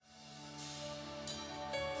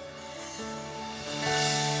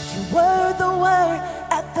were the Word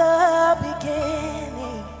at the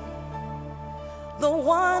beginning, the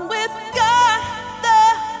one with God,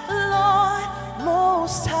 the Lord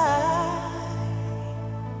Most High.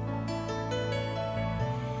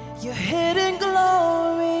 Your hidden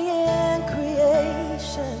glory in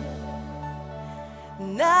creation,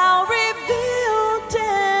 now revealed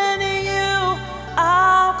in you,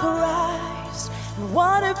 our Christ.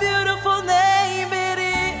 What a beautiful name it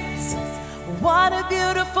is. What a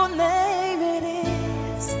beautiful name it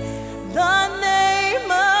is. The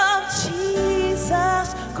name of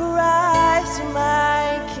Jesus Christ,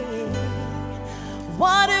 my King.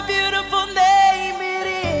 What a beautiful name it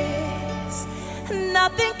is.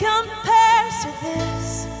 Nothing compares to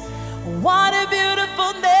this. What a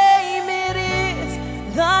beautiful name it is.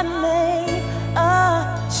 The name of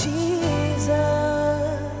Jesus.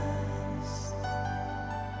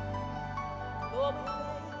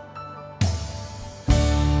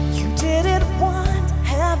 You didn't want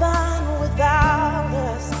heaven without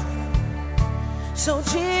us, so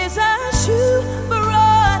Jesus, you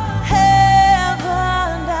brought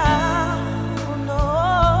heaven down.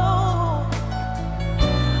 No,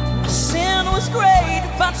 sin was great,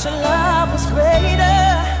 but your love was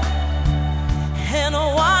greater. And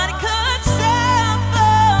what could separate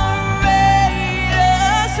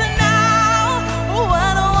us now?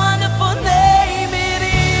 What a wonderful name it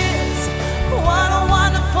is. What a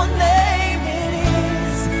wonderful name it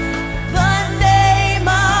is. The name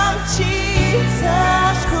of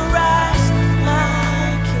Jesus Christ,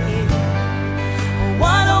 my King.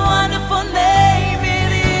 What a wonderful name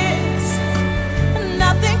it is.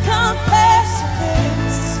 Nothing compares to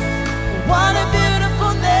this. What a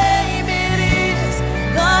beautiful name it is.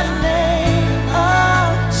 The name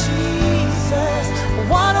of Jesus.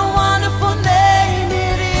 What a wonderful name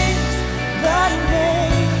it is. The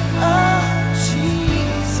name of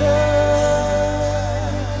Jesus.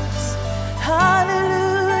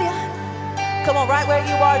 Hallelujah. Come on, right where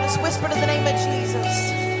you are, just whisper to the name of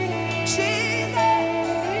Jesus. Jesus.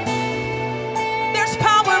 There's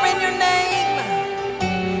power in your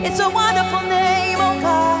name. It's a wonderful name, oh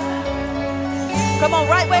God. Come on,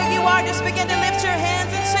 right where you are, just begin to lift your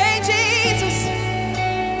hands and say, Jesus.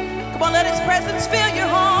 Come on, let His presence fill your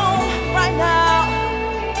home right now.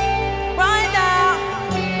 Right now.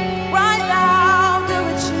 Right now. Do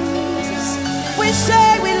it, Jesus. We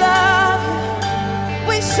say we love you.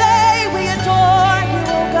 We say we adore you,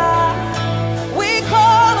 oh God. We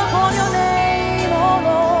call upon your name, oh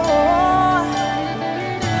Lord.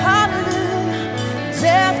 Hallelujah.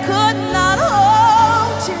 Death could not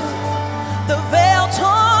hold you. The veil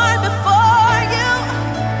torn before you,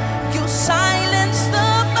 you silenced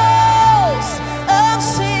the boast of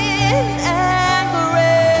sin and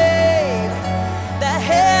grave. The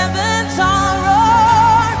heavens are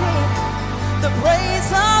roaring, the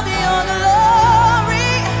praise of